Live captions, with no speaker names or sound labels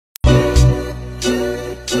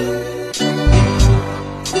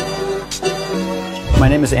My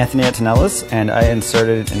name is Anthony Antonellis, and I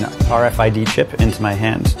inserted an RFID chip into my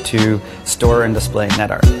hand to store and display net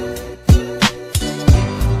art.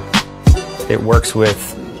 It works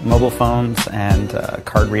with mobile phones and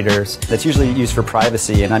card readers. That's usually used for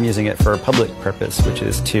privacy, and I'm using it for a public purpose, which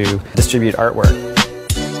is to distribute artwork.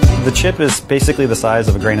 The chip is basically the size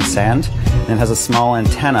of a grain of sand, and it has a small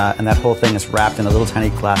antenna, and that whole thing is wrapped in a little tiny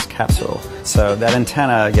glass capsule. So that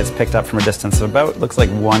antenna gets picked up from a distance of about, looks like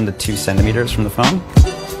 1 to 2 centimeters from the phone.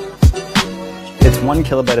 It's 1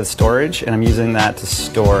 kilobyte of storage, and I'm using that to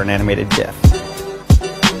store an animated GIF.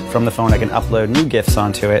 From the phone I can upload new GIFs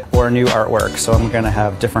onto it, or new artwork. So I'm going to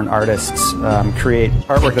have different artists create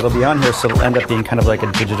artwork that'll be on here, so it'll end up being kind of like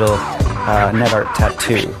a digital net art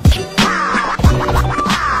tattoo.